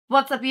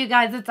What's up you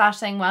guys, it's Ash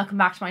saying welcome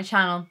back to my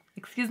channel.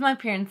 Excuse my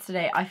appearance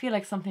today, I feel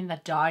like something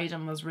that died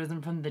and was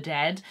risen from the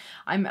dead.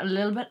 I'm a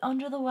little bit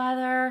under the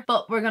weather,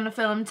 but we're gonna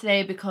film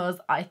today because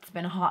it's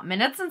been a hot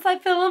minute since I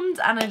filmed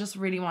and I just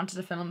really wanted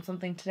to film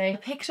something today. I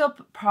picked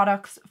up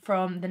products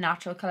from the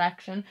Natural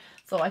collection,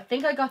 so I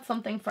think I got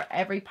something for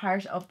every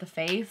part of the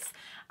face.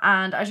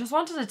 And I just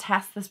wanted to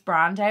test this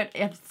brand out.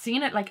 I've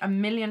seen it like a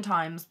million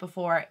times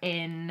before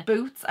in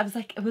Boots. I was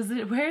like,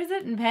 where is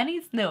it? In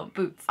Pennies? No,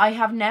 Boots. I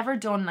have never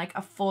done like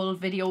a full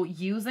video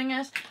using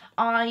it.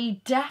 I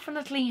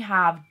definitely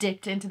have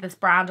dipped into this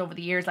brand over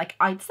the years. Like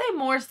I'd say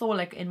more so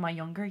like in my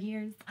younger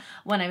years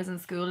when I was in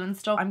school and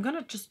stuff. I'm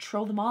gonna just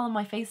throw them all on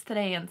my face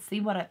today and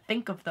see what I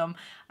think of them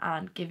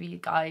and give you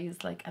guys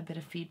like a bit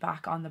of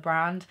feedback on the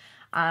brand.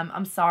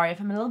 I'm sorry if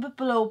I'm a little bit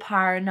below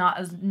par, not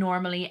as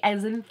normally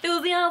as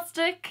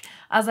enthusiastic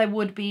as I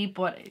would be,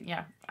 but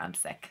yeah, I'm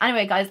sick.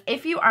 Anyway guys,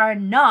 if you are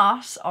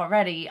not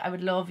already, I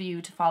would love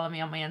you to follow me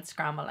on my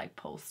Instagram. I'll like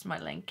post my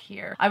link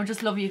here. I would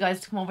just love you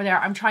guys to come over there.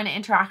 I'm trying to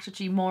interact with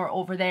you more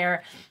over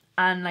there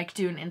and like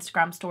doing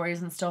Instagram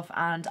stories and stuff,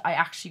 and I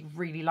actually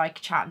really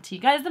like chatting to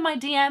you guys in my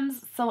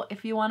DMs. So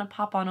if you want to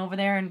pop on over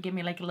there and give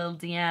me like a little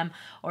DM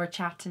or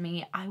chat to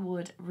me, I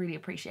would really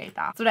appreciate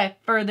that. So without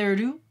further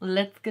ado,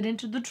 let's get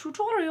into the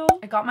tutorial.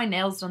 I got my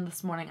nails done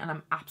this morning and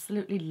I'm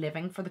absolutely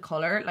living for the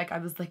colour. Like I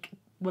was like,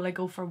 will I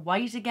go for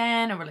white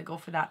again or will I go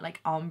for that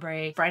like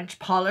ombre French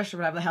polish or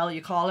whatever the hell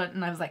you call it?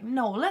 And I was like,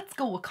 no, let's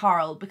go with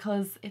coral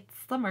because it's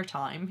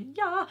summertime.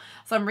 Yeah.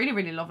 So I'm really,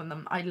 really loving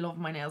them. I love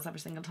my nails every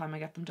single time I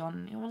get them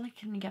done. You know, like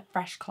when you get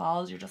fresh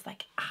claws, you're just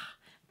like,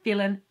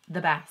 feeling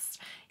the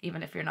best,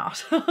 even if you're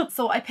not.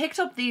 So I picked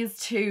up these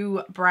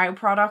two brow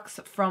products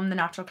from the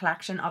Natural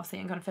collection. Obviously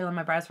I'm going to fill in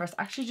my brows first.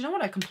 Actually, do you know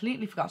what? I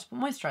completely forgot to put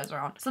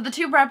moisturizer on. So the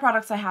two brow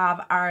products I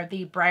have are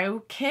the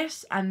brow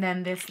kit and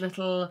then this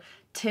little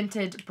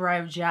tinted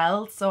brow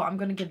gel. So I'm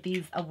going to give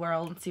these a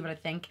whirl and see what I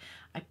think.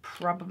 I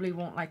probably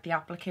won't like the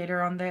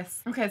applicator on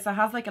this. Okay, so it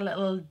has like a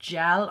little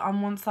gel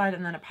on one side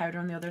and then a powder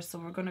on the other. So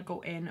we're going to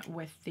go in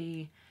with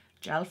the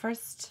gel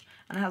first.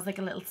 And it has like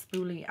a little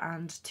spoolie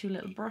and two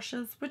little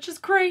brushes, which is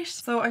great.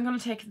 So I'm going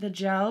to take the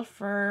gel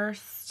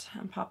first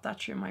and pop that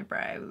through my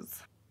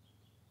brows.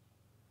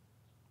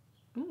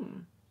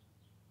 Ooh.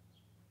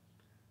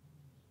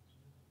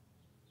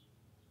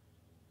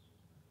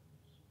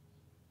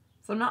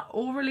 So I'm not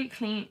overly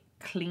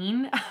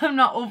clean. I'm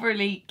not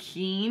overly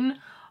keen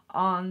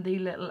on the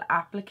little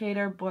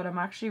applicator, but I'm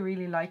actually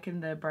really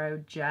liking the brow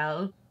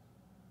gel.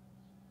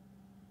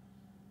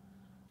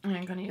 And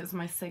I'm going to use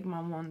my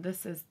Sigma one.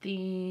 This is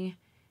the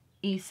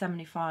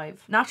E75.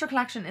 Natural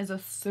collection is a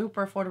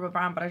super affordable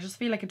brand, but I just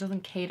feel like it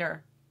doesn't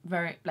cater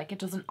it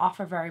doesn't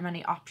offer very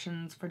many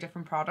options for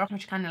different products,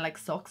 which kind of like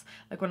sucks.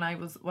 Like when I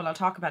was, well, I'll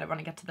talk about it when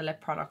I get to the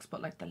lip products,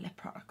 but like the lip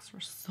products were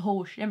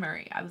so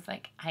shimmery. I was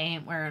like, I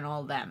ain't wearing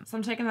all them. So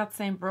I'm taking that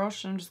same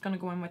brush and I'm just going to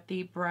go in with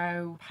the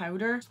brow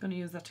powder. Just going to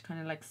use that to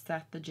kind of like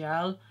set the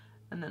gel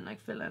and then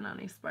like fill in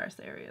any sparse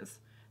areas.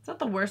 It's not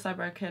the worst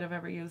eyebrow kit I've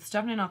ever used. It's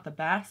definitely not the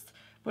best,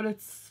 but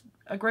it's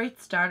a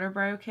great starter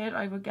brow kit,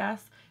 I would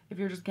guess, if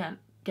you're just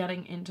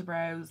getting into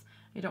brows.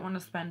 You don't want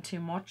to spend too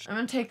much. I'm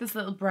going to take this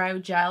little brow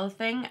gel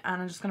thing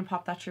and I'm just going to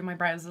pop that through my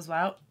brows as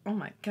well. Oh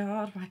my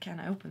god, why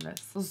can't I open this?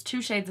 There's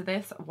two shades of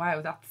this.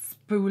 Wow, that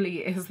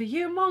spoolie is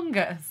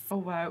humongous. Oh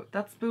wow,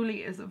 that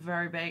spoolie is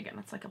very big and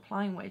it's like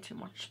applying way too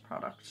much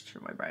product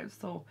through my brows.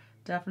 So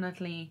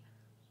definitely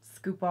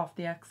scoop off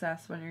the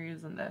excess when you're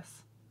using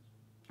this.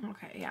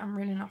 Okay, yeah, I'm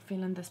really not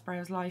feeling this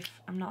brows life.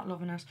 I'm not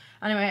loving it.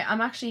 Anyway, I'm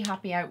actually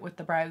happy out with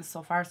the brows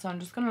so far, so I'm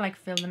just gonna like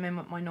fill them in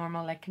with my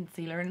normal like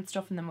concealer and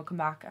stuff, and then we'll come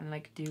back and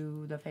like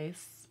do the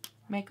face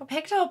makeup.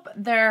 Picked up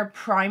their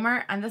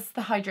primer, and this is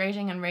the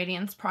Hydrating and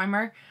Radiance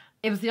primer.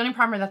 It was the only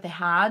primer that they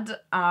had.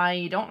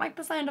 I don't like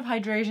the sound of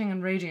hydrating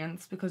and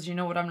radiance because you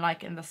know what I'm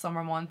like in the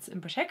summer months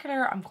in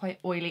particular. I'm quite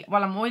oily.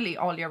 Well, I'm oily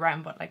all year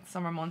round, but like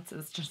summer months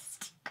is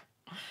just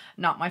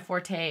not my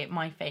forte.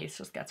 My face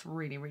just gets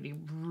really, really,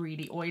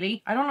 really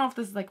oily. I don't know if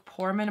this is like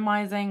pore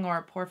minimizing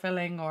or pore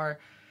filling, or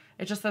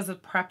it just says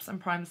it preps and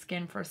primes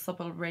skin for a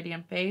supple,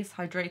 radiant base,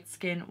 hydrates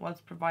skin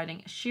whilst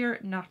providing a sheer,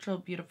 natural,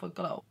 beautiful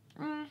glow.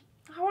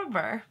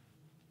 However,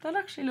 that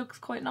actually looks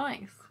quite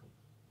nice.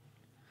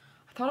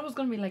 I thought it was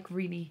going to be like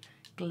really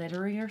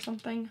glittery or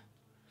something.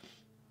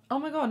 Oh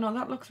my god, no,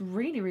 that looks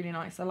really, really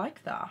nice. I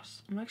like that.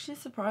 I'm actually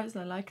surprised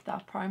I like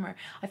that primer.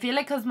 I feel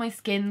like because my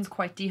skin's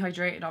quite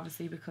dehydrated,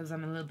 obviously, because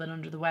I'm a little bit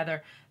under the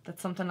weather,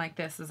 that something like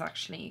this is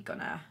actually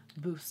gonna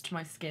boost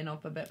my skin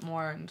up a bit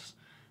more and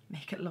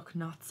make it look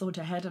not so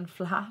dead and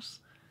flat.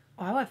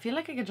 Wow, I feel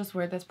like I could just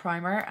wear this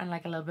primer and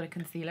like a little bit of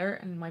concealer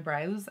in my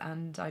brows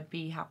and I'd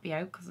be happy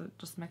out because it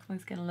just makes my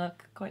skin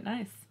look quite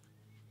nice.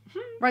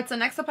 Right, so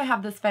next up I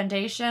have this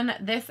foundation.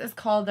 This is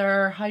called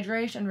their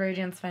Hydrate and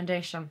Radiance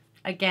Foundation.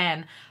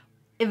 Again,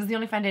 it was the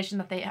only foundation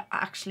that they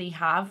actually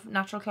have,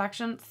 Natural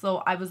collection, so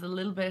I was a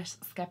little bit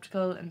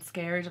skeptical and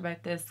scared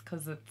about this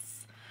because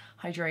it's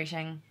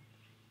hydrating,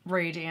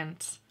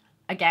 radiant,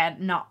 Again,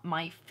 not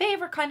my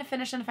favorite kind of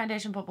finish in a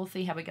foundation, but we'll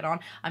see how we get on.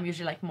 I'm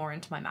usually like more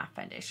into my matte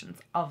foundations,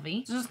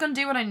 obviously. So just gonna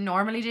do what I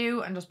normally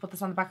do and just put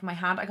this on the back of my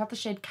hand. I got the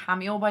shade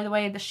Cameo, by the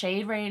way. The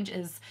shade range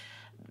is,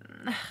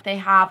 they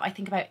have I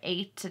think about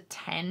 8 to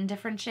 10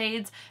 different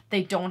shades.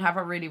 They don't have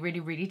a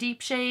really deep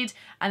shade,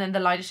 and then the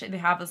lightest shade they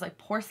have is like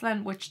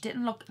Porcelain, which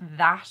didn't look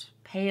that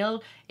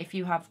pale if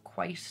you have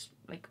quite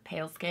like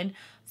pale skin,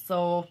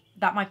 so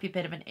that might be a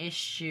bit of an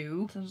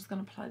issue. So I'm just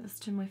gonna apply this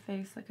to my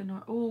face like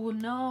a oh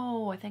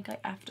no, I think I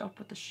effed up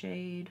with the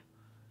shade.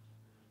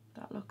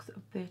 That looks a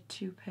bit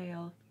too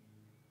pale,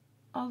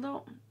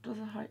 although does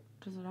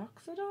it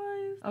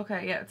oxidize?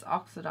 Okay, yeah, it's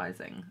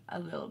oxidizing a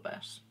little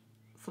bit,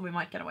 so we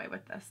might get away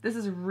with this. This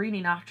is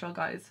really natural,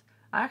 guys.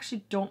 I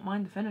actually don't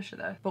mind the finish of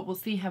this, but we'll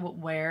see how it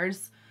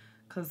wears,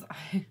 because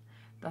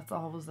that's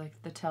always like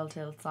the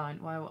telltale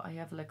sign. Wow, I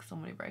have like so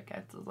many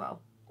breakouts as well.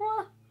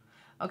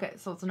 Okay,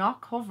 so it's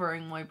not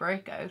covering my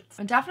breakouts.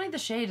 And definitely the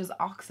shade is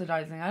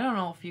oxidizing. I don't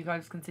know if you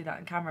guys can see that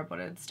in camera, but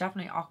it's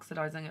definitely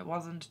oxidizing. It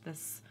wasn't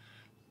this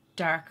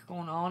dark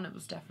going on. It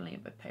was definitely a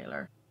bit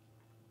paler.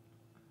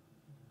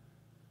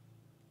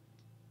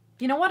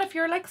 You know what, if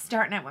you're like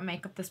starting out with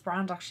makeup, this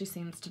brand actually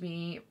seems to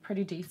be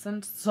pretty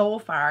decent so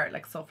far.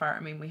 Like so far,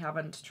 I mean, we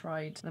haven't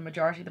tried the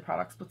majority of the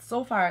products, but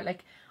so far,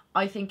 like,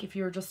 I think if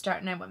you're just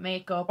starting out with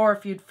makeup, or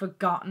if you'd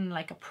forgotten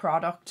like a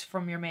product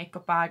from your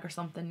makeup bag or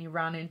something, you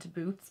ran into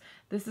Boots,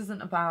 this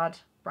isn't a bad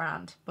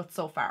brand. But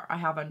so far I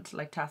haven't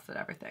like tested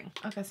everything.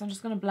 Okay, so I'm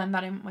just going to blend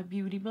that in with my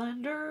beauty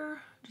blender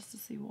just to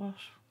see what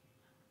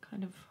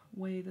kind of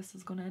way this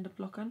is going to end up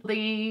looking.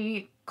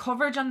 The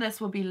coverage on this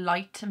will be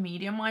light to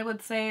medium, I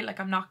would say. Like,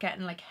 I'm not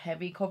getting like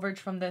heavy coverage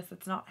from this.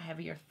 It's not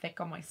heavy or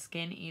thick on my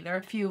skin either.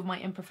 A few of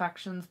my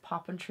imperfections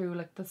popping through,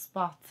 like the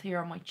spots here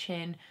on my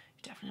chin.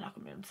 Definitely not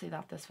going to be able to see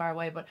that this far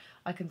away, but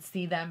I can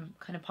see them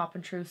kind of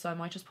popping through, so I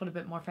might just put a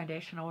bit more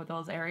foundation over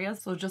those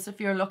areas. So just if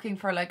you're looking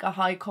for like a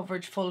high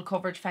coverage, full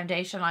coverage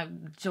foundation, I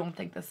don't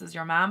think this is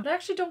your man. But I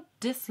actually don't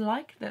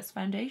dislike this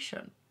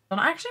foundation.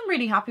 And I actually am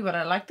really happy with it.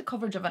 I like the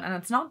coverage of it, and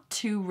it's not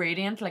too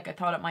radiant. Like, I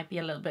thought it might be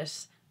a little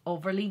bit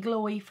overly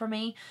glowy for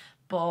me,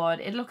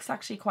 but it looks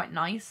actually quite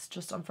nice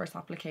just on first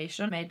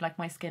application. Made like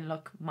my skin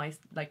look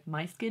like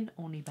my skin,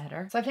 only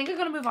better. So I think I'm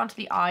gonna move on to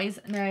the eyes.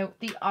 Now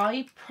the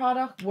eye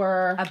product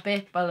were a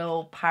bit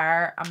below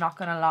par, I'm not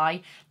gonna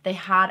lie. They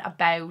had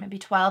about maybe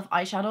 12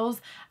 eyeshadows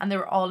and they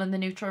were all in the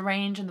neutral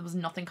range, and there was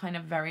nothing kind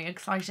of very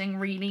exciting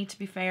really, to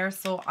be fair.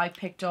 So I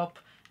picked up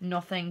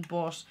nothing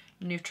but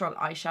neutral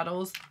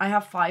eyeshadows. I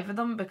have 5 of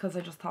them because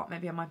I just thought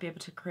maybe I might be able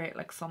to create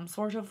like some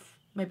sort of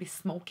maybe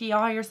smoky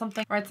eye or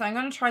something. Right, so I'm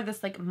going to try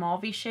this like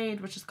mauve shade,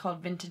 which is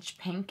called Vintage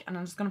Pink, and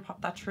I'm just going to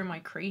pop that through my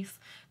crease.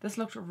 This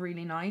looked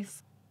really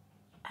nice.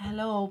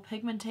 Hello,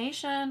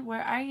 pigmentation,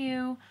 where are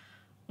you?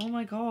 Oh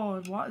my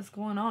god, what is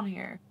going on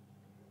here?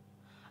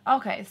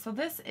 Okay, so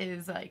this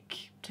is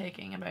like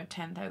taking about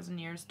 10,000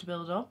 years to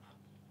build up.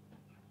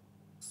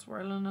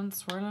 Swirling and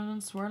swirling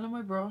and swirling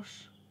my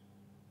brush.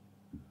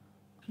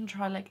 I can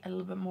try like a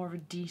little bit more of a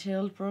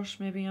detailed brush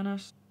maybe on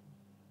it.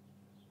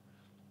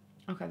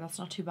 Okay, that's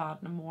not too bad.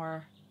 And a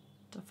more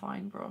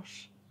defined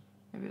brush.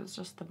 Maybe it was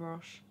just the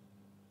brush.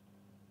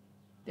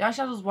 The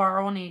eyeshadows were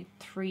only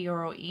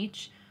 €3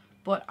 each,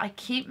 but I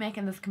keep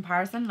making this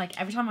comparison. Like,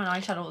 every time an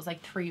eyeshadow was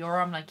like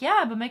 €3, I'm like,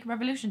 yeah, but Makeup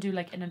Revolution do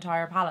like an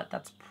entire palette.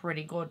 That's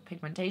pretty good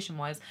pigmentation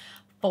wise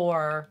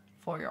for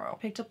 €4.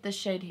 Picked up this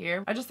shade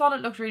here. I just thought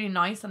it looked really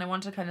nice, and I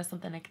wanted kind of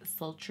something like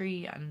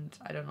sultry and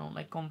I don't know,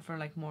 like going for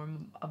like more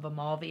of a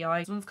mauve eye.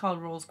 This one's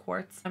called Rose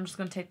Quartz. I'm just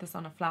going to take this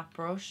on a flat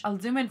brush. I'll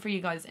zoom in for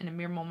you guys in a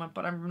mere moment,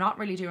 but I'm not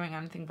really doing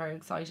anything very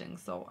exciting,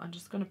 so I'm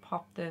just going to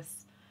pop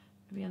this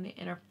maybe on the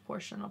inner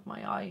portion of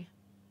my eye.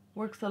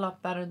 Works a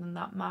lot better than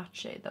that matte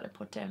shade that I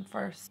put down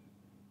first.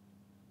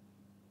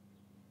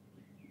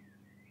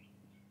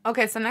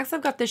 Okay, so next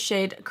I've got this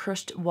shade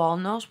Crushed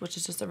Walnut, which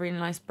is just a really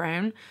nice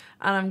brown,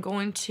 and I'm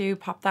going to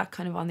pop that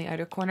kind of on the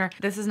outer corner.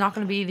 This is not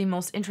going to be the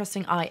most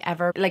interesting eye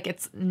ever. Like,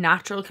 it's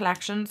natural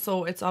collection,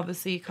 so it's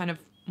obviously kind of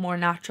more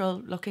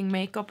natural looking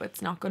makeup.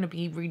 It's not going to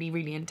be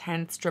really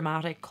intense,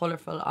 dramatic,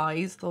 colourful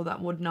eyes, so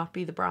that would not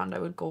be the brand I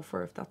would go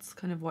for if that's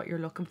kind of what you're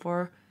looking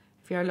for.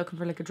 If you're looking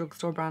for like a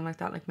drugstore brand like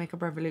that, like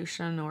Makeup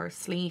Revolution or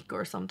Sleek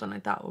or something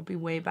like that, would be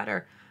way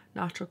better.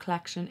 Natural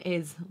collection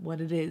is what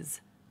it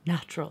is.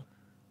 Natural.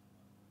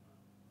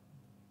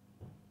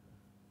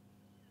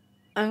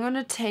 I'm going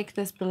to take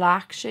this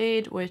black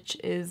shade, which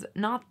is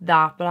not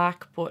that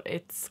black, but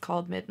it's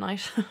called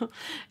Midnight.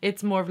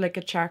 It's more of like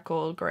a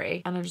charcoal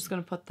grey. And I'm just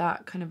going to put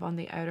that kind of on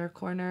the outer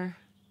corner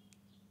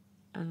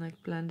and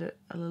like blend it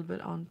a little bit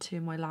onto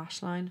my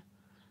lash line.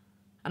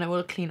 And I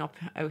will clean up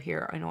out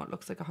here. I know it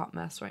looks like a hot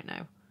mess right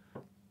now.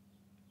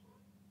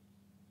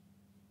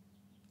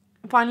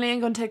 Finally,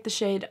 I'm going to take the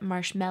shade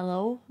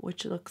Marshmallow,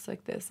 which looks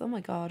like this. Oh my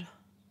god.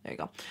 There you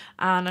go.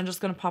 And I'm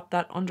just going to pop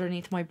that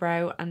underneath my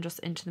brow and just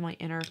into my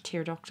inner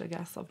tear duct, I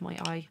guess, of my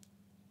eye.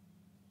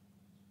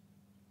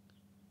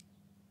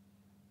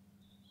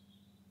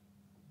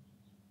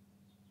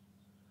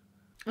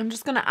 I'm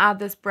just going to add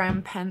this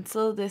brown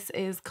pencil. This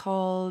is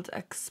called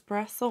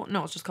Espresso.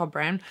 No, it's just called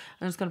brown.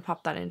 I'm just going to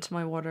pop that into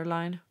my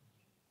waterline.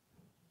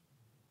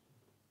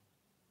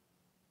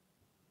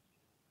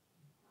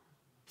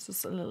 It's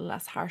just a little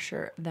less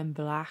harsher than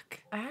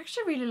black. I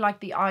actually really like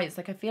the eyes.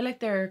 Like, I feel like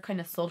they're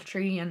kind of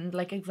sultry and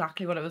like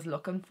exactly what I was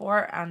looking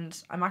for.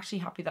 And I'm actually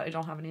happy that I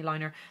don't have any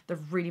liner. They're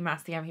really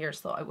messy out here,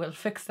 so I will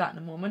fix that in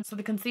a moment. So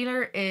the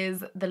concealer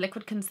is the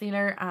liquid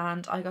concealer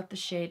and I got the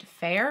shade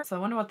Fair. So I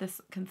wonder what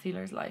this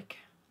concealer is like.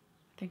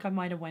 I think I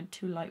might have went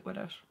too light with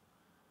it.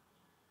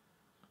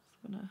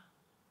 Just gonna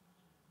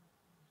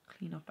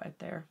clean up out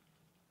there.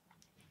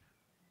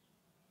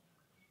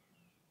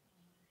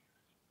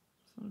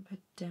 A bit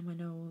down my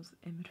nose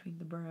in between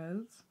the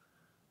brows,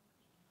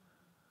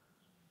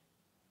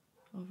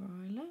 over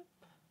eye lip,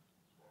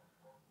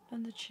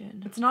 and the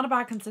chin. It's not a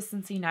bad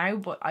consistency now,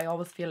 but I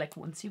always feel like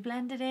once you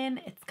blend it in,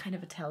 it's kind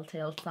of a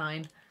telltale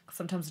sign.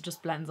 Sometimes it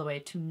just blends away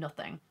to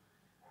nothing.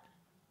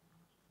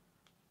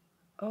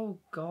 Oh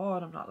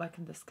god, I'm not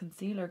liking this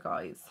concealer,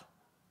 guys.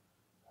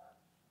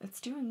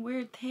 It's doing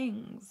weird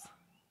things.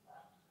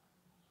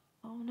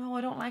 Oh no,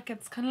 I don't like it.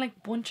 It's kind of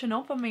like bunching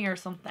up on me or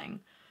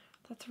something.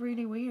 That's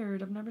really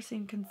weird. I've never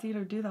seen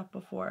concealer do that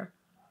before.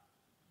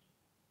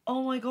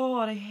 Oh my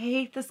god, I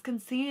hate this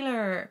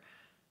concealer.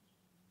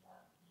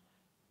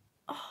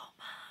 Oh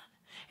man.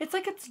 It's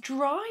like it's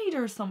dried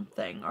or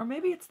something. Or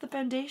maybe it's the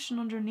foundation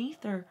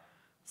underneath or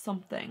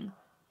something.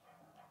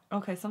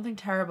 Okay, something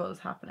terrible is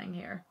happening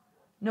here.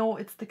 No,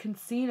 it's the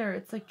concealer.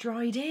 It's like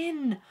dried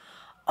in.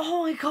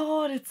 Oh my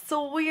god, it's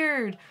so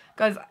weird.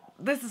 Guys,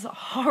 this is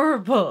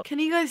horrible. Can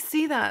you guys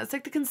see that? It's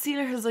like the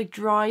concealer has like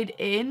dried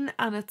in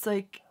and it's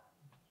like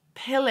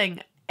pilling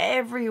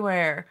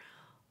everywhere.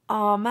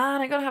 Oh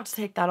man, I'm gonna have to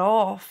take that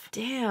off.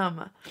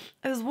 Damn.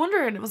 I was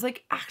wondering, it was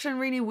like acting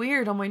really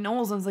weird on my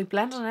nose. I was like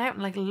blending it out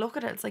and like look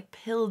at it, it's like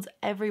pills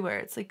everywhere.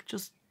 It's like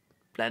just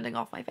blending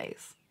off my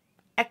face.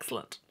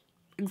 Excellent.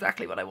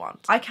 Exactly what I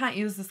want. I can't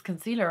use this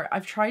concealer.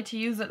 I've tried to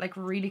use it like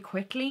really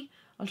quickly.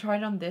 I'll try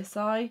it on this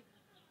eye.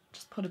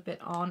 Just put a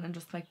bit on and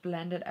just like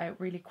blend it out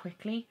really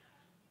quickly.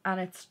 And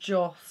it's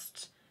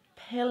just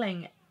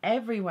pilling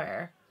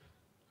everywhere.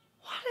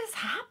 What is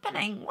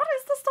happening? What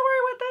is the story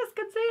with this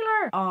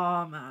concealer?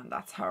 Oh man,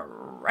 that's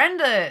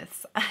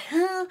horrendous.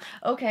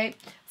 Okay,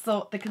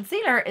 so the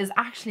concealer is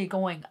actually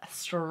going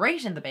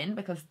straight in the bin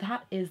because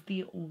that is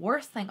the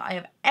worst thing I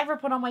have ever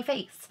put on my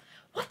face.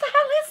 What the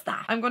hell is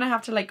that? I'm gonna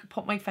have to like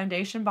put my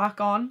foundation back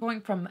on.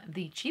 Going from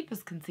the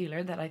cheapest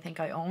concealer that I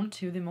think I own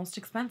to the most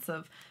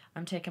expensive.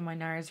 I'm taking my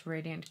NARS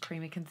Radiant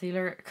Creamy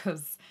Concealer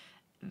because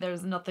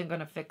there's nothing going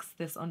to fix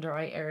this under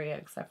eye area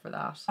except for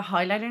that. A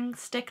highlighting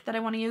stick that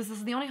I want to use. This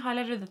is the only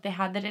highlighter that they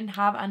had. They didn't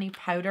have any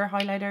powder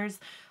highlighters.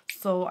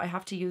 So I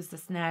have to use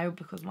this now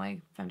because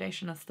my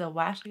foundation is still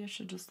wet. I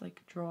should just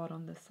like draw it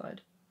on this side.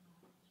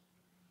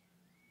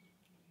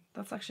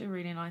 That's actually a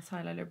really nice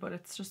highlighter, but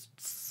it's just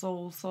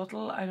so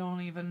subtle. I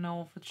don't even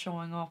know if it's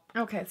showing up.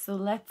 Okay, so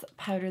let's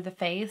powder the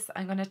face.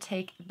 I'm going to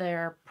take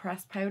their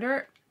pressed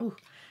powder. Ooh.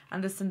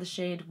 And this in the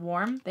shade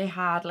Warm. They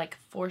had like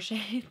 4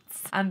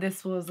 shades. And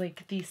this was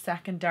like the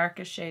second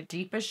darkest shade.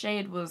 Deepest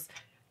shade was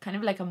kind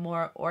of like a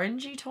more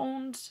orangey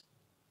toned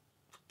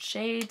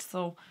shade.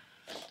 So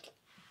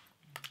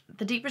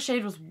the deepest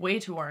shade was way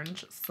too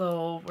orange.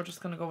 So we're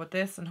just going to go with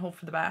this and hope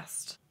for the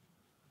best.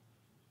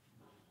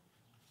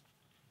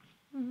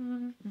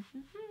 And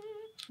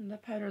the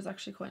powder is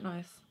actually quite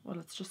nice. Well,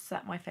 it's just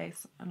set my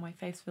face and my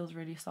face feels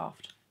really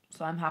soft.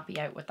 So I'm happy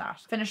out with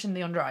that. Finishing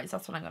the under eyes,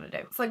 that's what I'm going to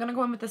do. So I'm going to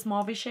go in with this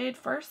mauve shade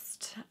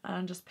first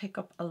and just pick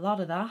up a lot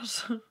of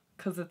that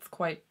because it's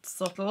quite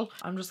subtle.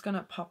 I'm just going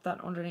to pop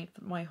that underneath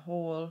my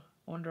whole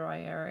under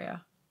eye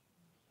area.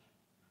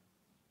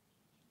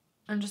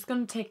 I'm just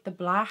going to take the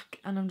black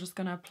and I'm just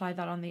going to apply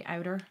that on the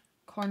outer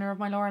corner of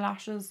my lower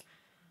lashes.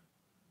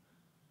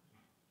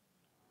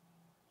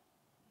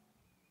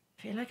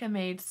 I feel like I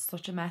made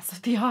such a mess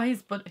of the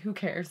eyes, but who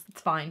cares?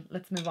 It's fine.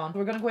 Let's move on.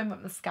 We're going to go in with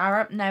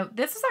mascara. Now,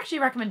 this is actually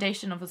a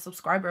recommendation of a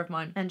subscriber of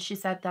mine, and she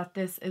said that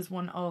this is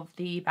one of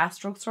the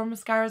best drugstore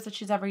mascaras that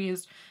she's ever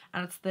used,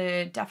 and it's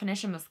the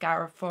Definition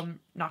mascara from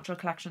Natural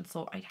Collection,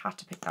 so I had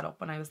to pick that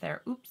up when I was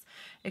there. Oops.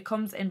 It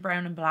comes in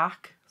brown and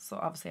black, so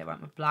obviously I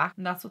went with black,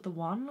 and that's what the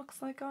wand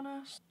looks like on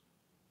it.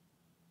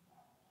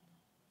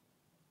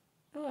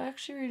 Oh, I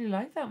actually really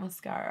like that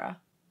mascara.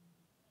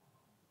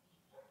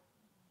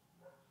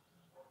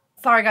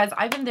 Sorry guys,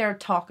 I've been there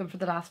talking for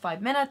the last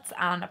 5 minutes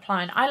and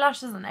applying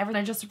eyelashes and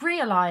everything. I just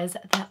realised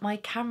that my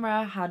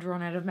camera had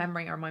run out of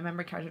memory, or my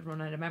memory card had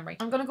run out of memory.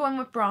 I'm going to go in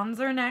with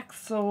bronzer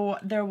next. So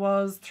there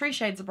was 3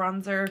 shades of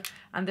bronzer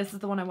and this is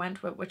the one I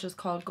went with, which is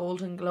called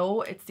Golden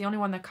Glow. It's the only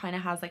one that kind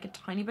of has like a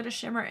tiny bit of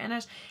shimmer in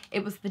it.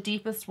 It was the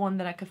deepest one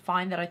that I could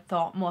find that I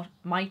thought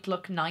might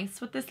look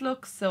nice with this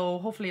look. So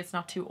hopefully it's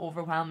not too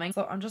overwhelming.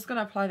 So I'm just going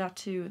to apply that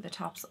to the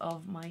tops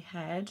of my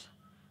head,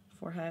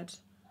 forehead,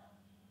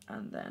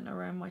 and then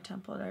around my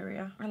temple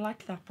area. I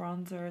like that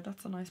bronzer.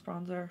 That's a nice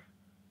bronzer.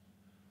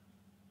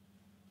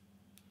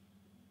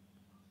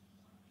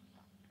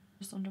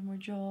 Just under my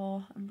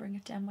jaw and bring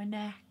it down my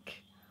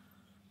neck.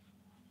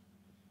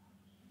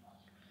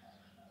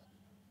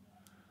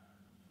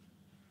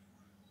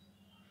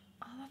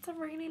 That's a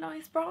really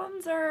nice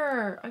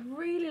bronzer. I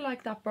really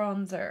like that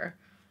bronzer.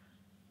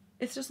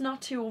 It's just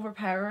not too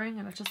overpowering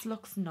and it just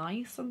looks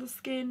nice on the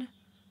skin.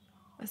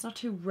 It's not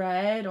too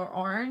red or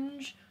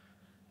orange.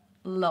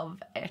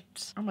 Love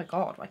it. Oh my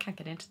god, I can't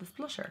get into this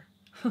blusher.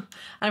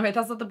 Anyway,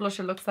 that's what the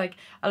blusher looks like.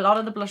 A lot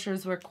of the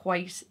blushers were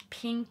quite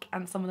pink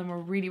and some of them were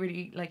really,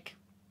 really like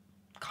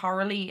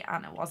corally,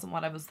 and it wasn't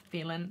what I was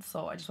feeling,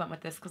 so I just went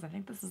with this because I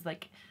think this is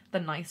like the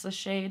nicest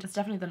shade. It's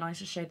definitely the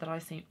nicest shade that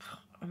I've seen.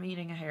 I'm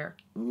eating a hair.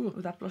 Ooh,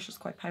 that blush is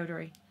quite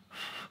powdery.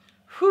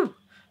 Whew,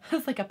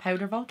 it's like a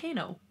powder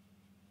volcano.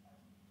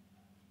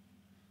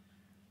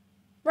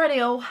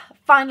 Rightio,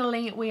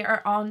 finally we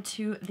are on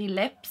to the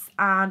lips,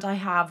 and I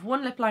have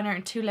one lip liner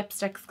and two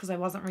lipsticks because I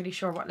wasn't really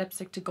sure what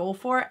lipstick to go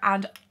for,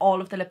 and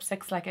all of the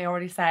lipsticks, like I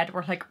already said,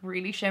 were like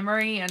really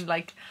shimmery and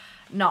like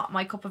not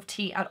my cup of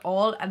tea at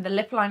all. And the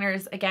lip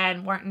liners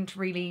again weren't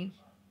really,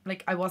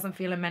 like I wasn't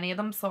feeling many of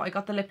them, so I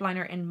got the lip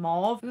liner in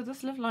mauve. Ooh,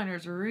 this lip liner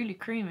is really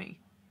creamy.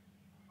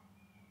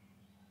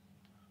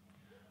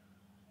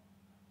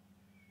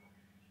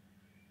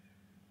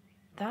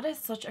 That is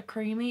such a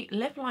creamy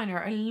lip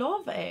liner. I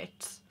love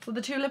it. So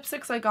the two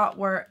lipsticks I got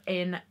were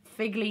in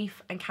Fig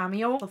Leaf and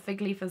Cameo. So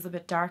Fig Leaf is a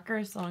bit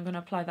darker, so I'm going to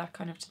apply that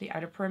kind of to the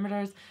outer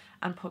perimeters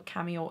and put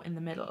Cameo in the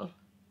middle.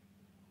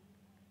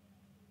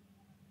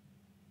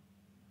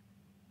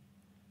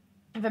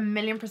 I've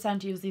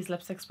 1,000,000% used these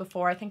lipsticks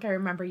before. I think I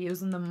remember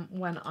using them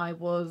when I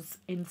was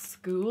in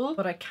school,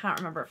 but I can't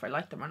remember if I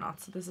liked them or not.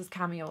 So this is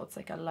Cameo. It's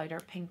like a lighter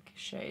pink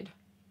shade.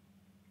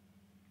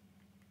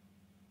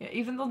 Yeah,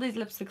 even though these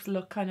lipsticks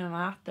look kind of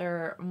matte,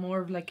 they're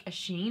more of like a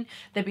sheen.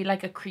 They'd be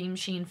like a cream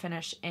sheen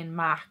finish in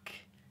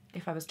MAC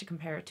if I was to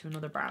compare it to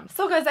another brand.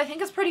 So guys, I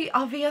think it's pretty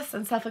obvious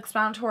and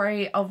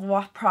self-explanatory of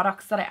what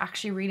products that I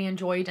actually really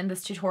enjoyed in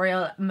this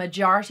tutorial.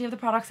 Majority of the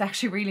products I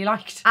actually really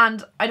liked.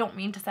 And I don't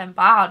mean to sound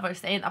bad by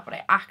saying that, but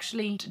I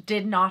actually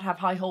did not have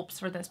high hopes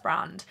for this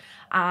brand.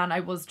 And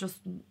I was just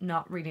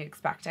not really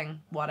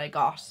expecting what I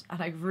got.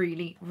 And I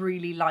really,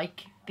 really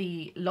like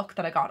the look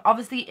that I got.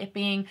 Obviously it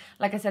being,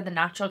 like I said, the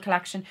natural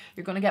collection,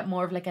 you're going to get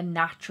more of like a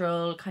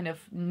natural kind of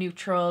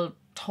neutral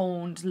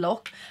toned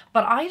look,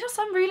 but I'm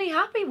really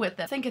happy with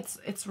it. I think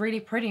it's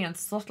really pretty and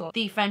subtle.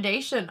 The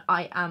foundation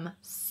I am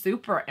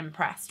super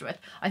impressed with.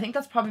 I think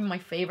that's probably my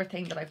favorite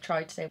thing that I've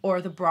tried today.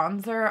 Or the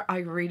bronzer, I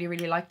really,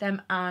 really like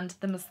them, and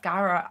the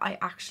mascara, I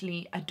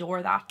actually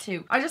adore that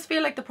too. I just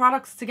feel like the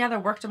products together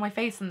worked on my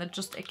face and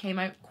it came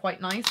out quite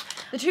nice.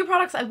 The two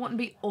products I wouldn't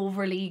be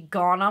overly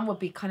gone on would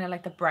be kind of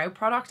like the brow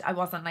product. I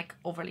wasn't like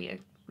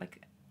overly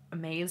like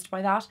amazed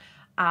by that,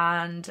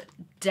 and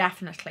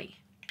definitely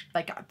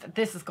like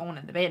this is going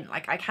in the bin.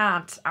 Like I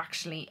can't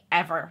actually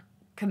ever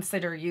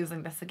consider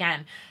using this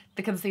again.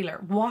 The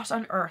concealer, what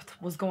on earth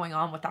was going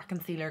on with that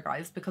concealer,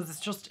 guys? Because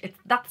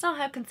that's not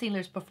how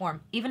concealers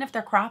perform. Even if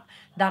they're crap,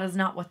 that is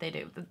not what they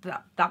do.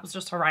 That was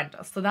just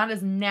horrendous. So that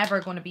is never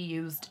going to be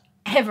used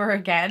ever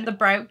again. The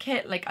brow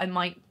kit, like I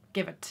might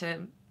give it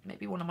to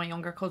maybe one of my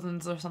younger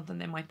cousins or something.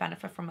 They might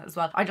benefit from it as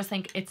well. I just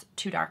think it's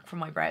too dark for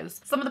my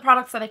brows. Some of the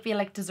products that I feel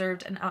like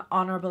deserved an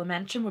honorable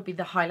mention would be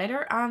the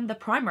highlighter and the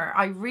primer.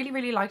 I really,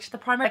 really liked the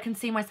primer. I can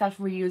see myself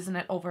reusing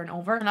it over and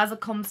over. And as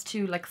it comes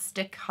to like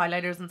stick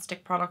highlighters and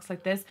stick products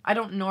like this, I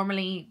don't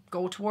normally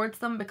go towards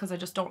them because I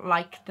just don't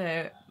like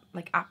the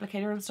like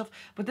applicator and stuff.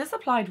 But this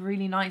applied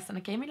really nice and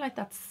it gave me like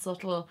that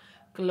subtle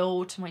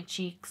glow to my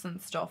cheeks and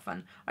stuff,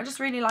 and I just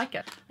really like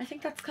it. I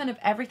think that's kind of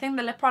everything.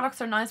 The lip products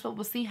are nice, but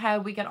we'll see how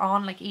we get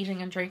on like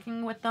eating and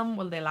drinking with them.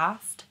 Will they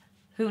last?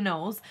 Who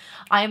knows?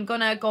 I am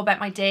gonna go about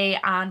my day,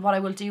 and what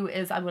I will do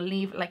is I will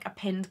leave like a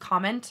pinned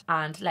comment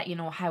and let you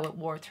know how it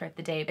wore throughout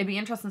the day. It'd be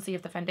interesting to see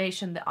if the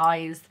foundation, the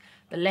eyes,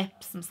 the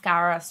lips,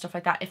 mascara, stuff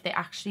like that, if they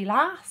actually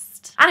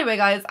last. Anyway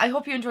guys, I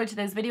hope you enjoyed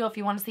today's video. If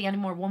you want to see any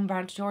more one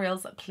brand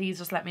tutorials, please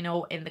just let me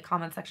know in the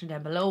comment section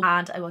down below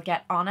and I will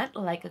get on it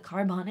like a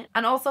car bonnet.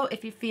 And also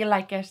if you feel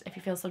like it, if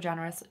you feel so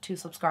generous to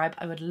subscribe,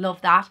 I would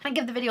love that. And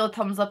give the video a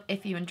thumbs up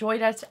if you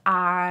enjoyed it.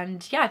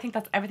 And yeah, I think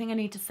that's everything I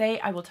need to say.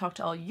 I will talk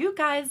to all you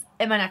guys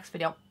in my next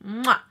video.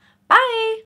 Mwah!